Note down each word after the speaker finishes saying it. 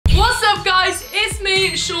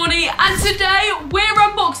Itzshauni, and today we're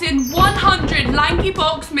unboxing 100 Lanky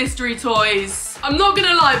Box mystery toys. I'm not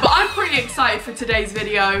gonna lie, but I'm pretty excited for today's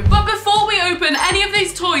video. But before we open any of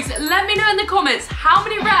these toys, let me know in the comments how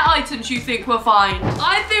many rare items you think we'll find.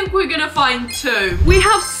 I think we're gonna find 2. We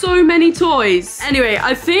have so many toys. Anyway,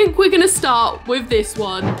 I think we're gonna start with this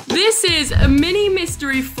one. This is a mini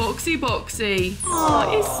mystery foxy boxy.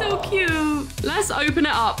 Oh, it's so cute. Let's open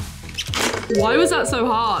it up. Why was that so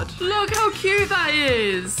hard? Look how cute that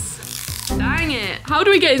is. Dang it. How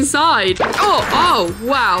do we get inside? Oh,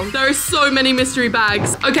 wow. There are so many mystery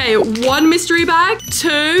bags. Okay, 1 mystery bag,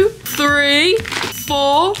 2, 3,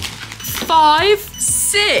 4, 5,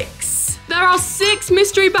 6. There are 6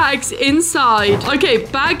 mystery bags inside. Okay,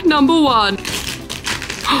 bag number 1.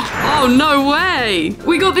 Oh, no way.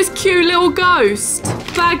 We got this cute little ghost.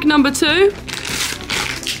 Bag number 2.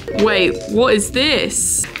 Wait, what is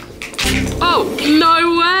this? Oh,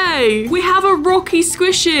 no way. We have a Rocky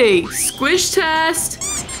squishy. Squish test.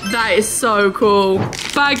 That is so cool.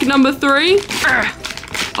 Bag number 3.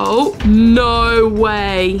 Oh, no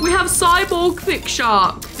way. We have Cyborg Thick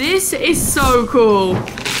Shark. This is so cool.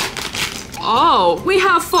 Oh, we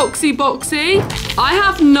have Foxy Boxy. I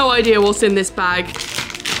have no idea what's in this bag.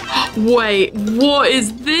 Wait, what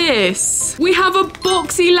is this? We have a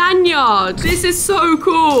boxy lanyard. This is so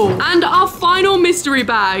cool. And our final mystery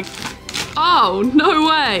bag. Oh, no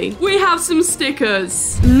way. We have some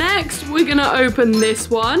stickers. Next, we're gonna open this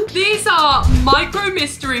one. These are micro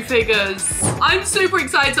mystery figures. I'm super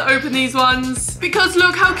excited to open these ones because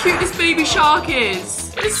look how cute this baby shark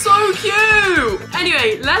is. It's so cute.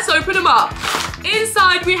 Anyway, let's open them up.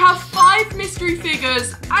 Inside, we have 5 mystery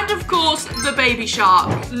figures and, of course, the baby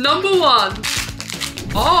shark. Number 1.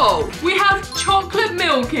 Oh, we have Chocolate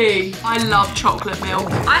Milky. I love chocolate milk.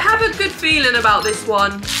 I have a good feeling about this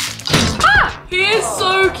one. Ah, he is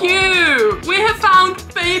so cute. We have found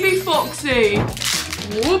Baby Foxy.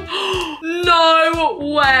 Whoop. No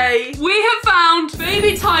way. We have found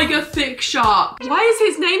Baby Tiger Thick Shark. Why is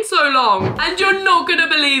his name so long? And you're not gonna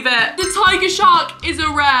believe it. The tiger shark is a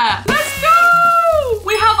rare. Let's go.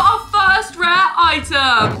 We have our first rare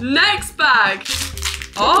item. Next bag.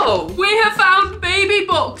 Oh, we have found Baby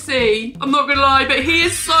Boxy. I'm not gonna lie, but he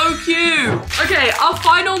is so cute. Okay, our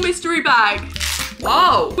final mystery bag.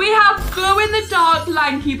 Oh, we have glow-in-the-dark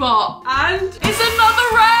Lanky Bot. And it's another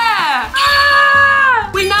rare.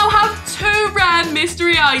 Ah! We now have 2 rare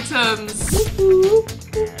mystery items.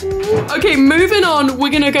 Okay, moving on,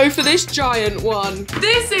 we're gonna go for this giant one.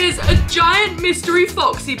 This is a giant mystery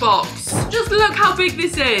Foxy box. Just look how big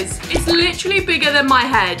this is. It's literally bigger than my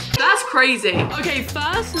head. That's crazy. Okay,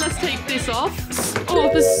 first, let's take this off.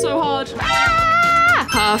 Oh, this is so hard. Ah!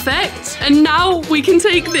 Perfect. And now we can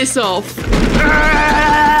take this off.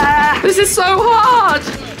 This is so hard.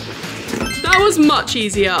 That was much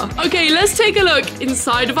easier. Okay, let's take a look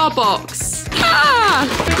inside of our box. Ah!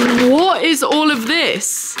 What is all of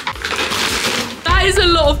this? That is a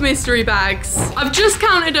lot of mystery bags. I've just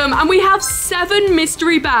counted them and we have 7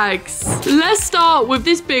 mystery bags. Let's start with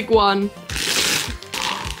this big one.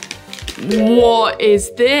 What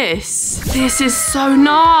is this? This is so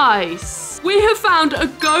nice. We have found a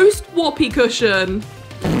ghost whoppee cushion.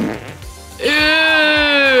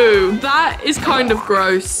 Ew, that is kind of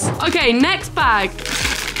gross. Okay, next bag.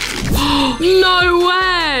 No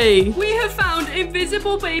way. We have found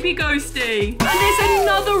Invisible Baby Ghosty. And there's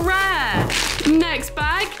another rare. Next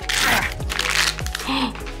bag.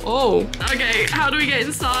 Oh, okay, how do we get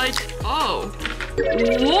inside? Oh,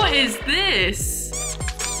 what is this?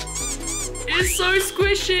 It's so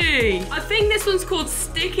squishy. I think this one's called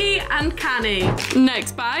Sticky and Canny.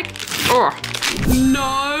 Next bag. Oh.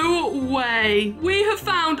 No way. We have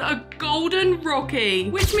found a golden Rocky,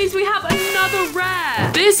 which means we have another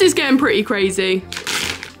rare. This is getting pretty crazy.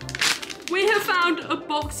 We have found a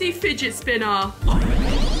boxy fidget spinner.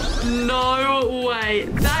 No way.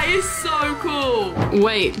 That is so cool.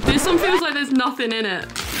 Wait, this one feels like there's nothing in it.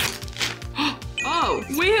 Oh,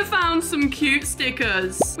 we have found some cute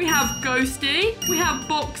stickers. We have Ghosty, we have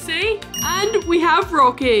Boxy, and we have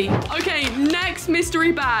Rocky. Okay, next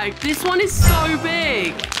mystery bag. This one is so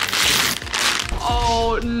big.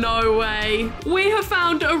 Oh, no way. We have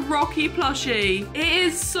found a Rocky plushie. It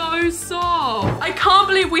is so soft. I can't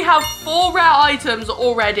believe we have 4 rare items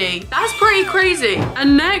already. That's pretty crazy.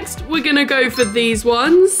 And next, we're gonna go for these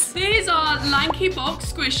ones. These are Lanky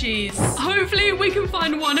Box squishies. Hopefully, we can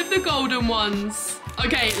find one of the golden ones.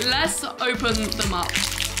 Okay, let's open them up.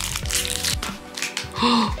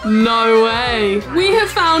 No way. We have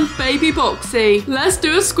found Baby Boxy. Let's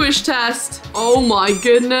do a squish test. Oh my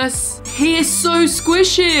goodness. He is so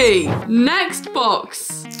squishy. Next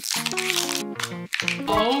box.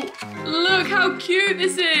 Oh, look how cute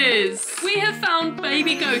this is. We have found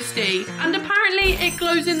Baby Ghosty, and apparently it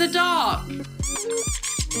glows in the dark.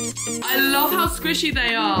 I love how squishy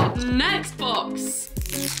they are. Next box.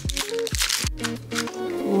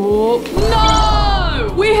 Oh,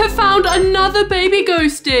 no! We have found another Baby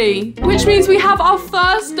Ghosty, which means we have our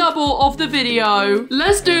first double of the video.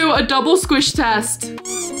 Let's do a double squish test.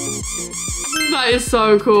 That is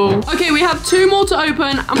so cool. Okay, we have 2 more to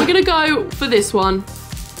open, and we're gonna go for this one.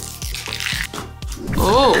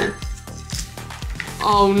 Oh.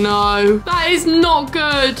 Oh no, that is not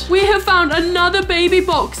good. We have found another Baby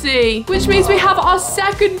Boxy, which means we have our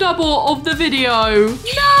second double of the video.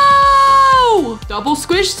 No! Double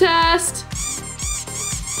squish test.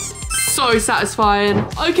 So satisfying.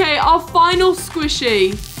 Okay, our final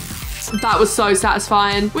squishy. That was so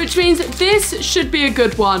satisfying, which means this should be a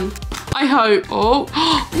good one. I hope. Oh,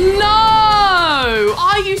 no!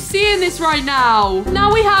 Are you seeing this right now?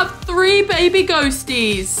 Now we have 3 Baby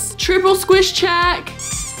Ghosties. Triple squish check.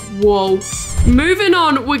 Whoa. Moving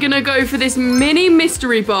on, we're gonna go for this mini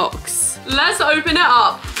mystery box. Let's open it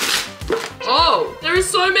up. Oh, there are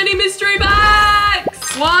so many mystery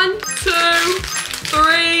bags. 1, 2,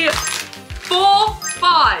 3, 4,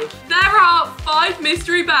 5. There are 5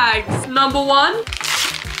 mystery bags. Number 1.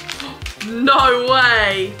 No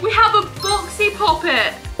way. We have a boxy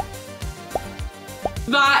poppet.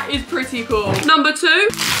 That is pretty cool. Number 2.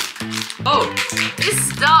 Oh,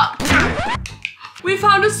 it's stuck. We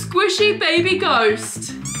found a squishy baby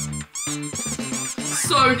ghost.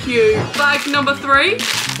 So cute. Bag number 3.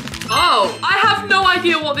 Oh, I have no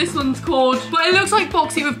idea what this one's called, but it looks like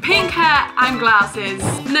Boxy with pink hair and glasses.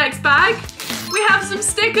 Next bag, we have some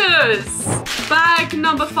stickers. Bag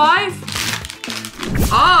number 5.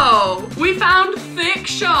 Oh, we found thick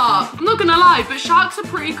shark. I'm not gonna lie, but sharks are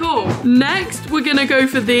pretty cool. Next, we're gonna go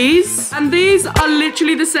for these. And these are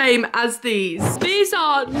literally the same as these. These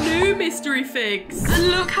are new mystery figs. And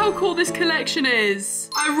look how cool this collection is.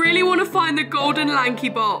 I really want to find the golden lanky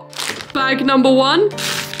box. Bag number 1.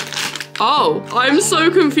 Oh, I'm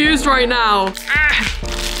so confused right now.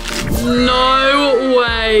 No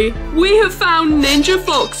way. We have found Ninja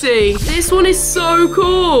Foxy. This one is so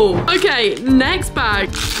cool. Okay, next bag.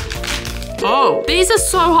 Oh, these are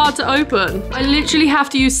so hard to open. I literally have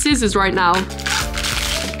to use scissors right now.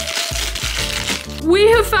 We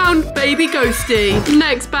have found Baby Ghosty.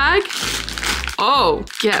 Next bag. Oh,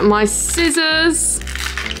 get my scissors.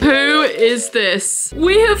 Who is this?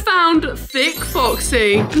 We have found Thick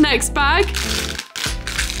Foxy. Next bag.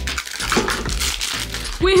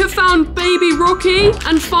 We have found Baby Rocky.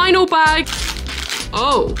 And final bag.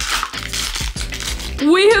 Oh.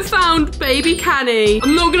 We have found Baby Canny.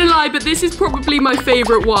 I'm not gonna lie, but this is probably my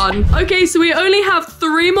favorite one. Okay, so we only have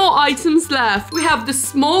 3 more items left. We have the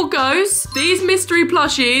small ghost, these mystery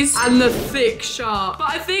plushies, and the thick shark. But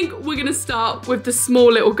I think we're gonna start with the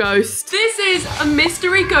small little ghost. This is a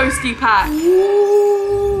mystery ghosty pack.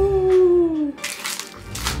 Ooh.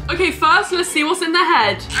 Okay, first, let's see what's in the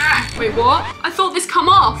head. Wait, what? I thought this come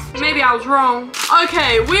off. Maybe I was wrong.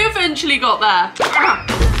 Okay, we eventually got there.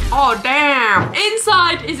 Oh, damn.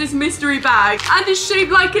 Inside is this mystery bag, and it's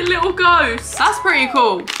shaped like a little ghost. That's pretty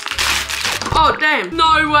cool. Oh, damn.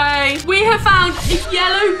 No way. We have found a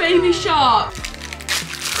yellow baby shark.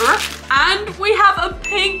 And we have a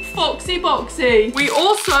pink Foxy Boxy. We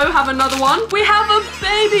also have another one. We have a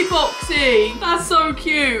baby Boxy. That's so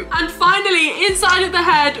cute. And finally, inside of the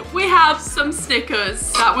head, we have some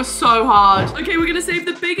stickers. That was so hard. Okay, we're gonna save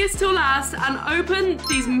the biggest till last and open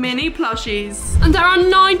these mini plushies. And there are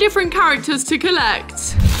 9 different characters to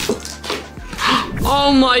collect.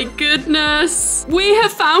 Oh my goodness. We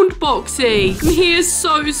have found Boxy. He is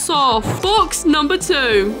so soft. Box number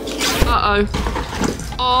 2. Uh-oh.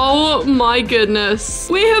 Oh my goodness.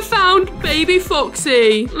 We have found Baby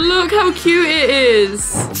Foxy. Look how cute it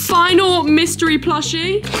is. Final mystery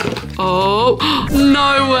plushie. Oh,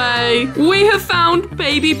 no way. We have found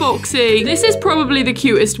Baby Boxy. This is probably the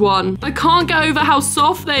cutest one. I can't get over how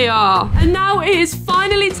soft they are. And now it is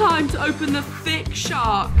finally time to open the thick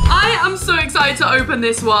shark. I am so excited to open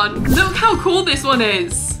this one. Look how cool this one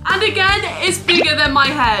is. And again, it's bigger than my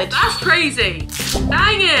head. That's crazy.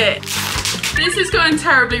 Dang it. This is going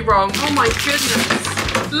terribly wrong. Oh my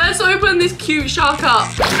goodness. Let's open this cute shark up.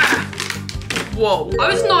 Whoa. I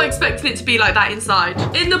was not expecting it to be like that inside.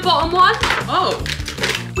 In the bottom one, oh,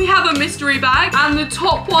 we have a mystery bag. And the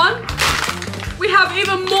top one, we have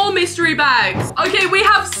even more mystery bags. Okay, we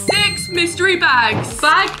have 6 mystery bags.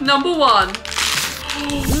 Bag number 1.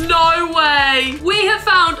 No way. We have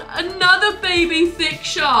found another baby thick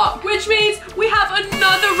shark, which means we have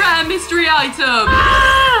another rare mystery item.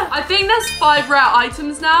 I think there's 5 rare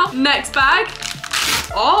items now. Next bag.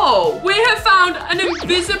 Oh, we have found an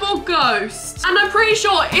invisible ghost. And I'm pretty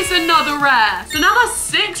sure it's another rare. So now that's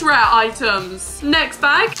 6 rare items. Next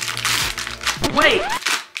bag. Wait.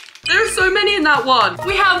 There are so many in that one.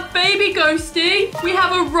 We have baby Ghosty, we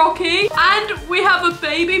have a Rocky, and we have a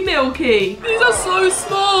baby Milky. These are so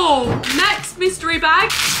small. Next mystery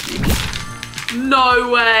bag.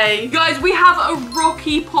 No way. Guys, we have a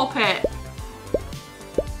Rocky Poppet.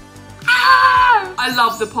 Ah! I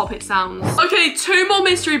love the Poppet sounds. Okay, 2 more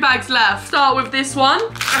mystery bags left. Start with this one.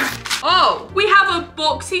 Oh, we have a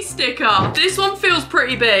Boxy sticker. This one feels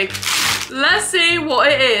pretty big. Let's see what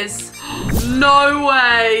it is. No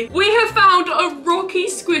way. We have found a Rocky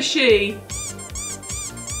squishy.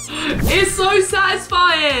 It's so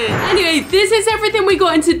satisfying. Anyway, this is everything we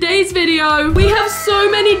got in today's video. We have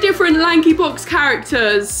so many different Lanky Box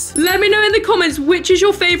characters. Let me know in the comments which is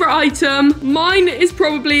your favorite item. Mine is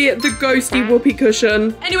probably the ghosty whoopee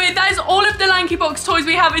cushion. Anyway, that is all of the Lanky Box toys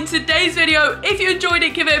we have in today's video. If you enjoyed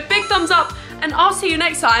it, give it a big thumbs up, and I'll see you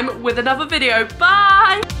next time with another video.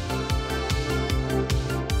 Bye.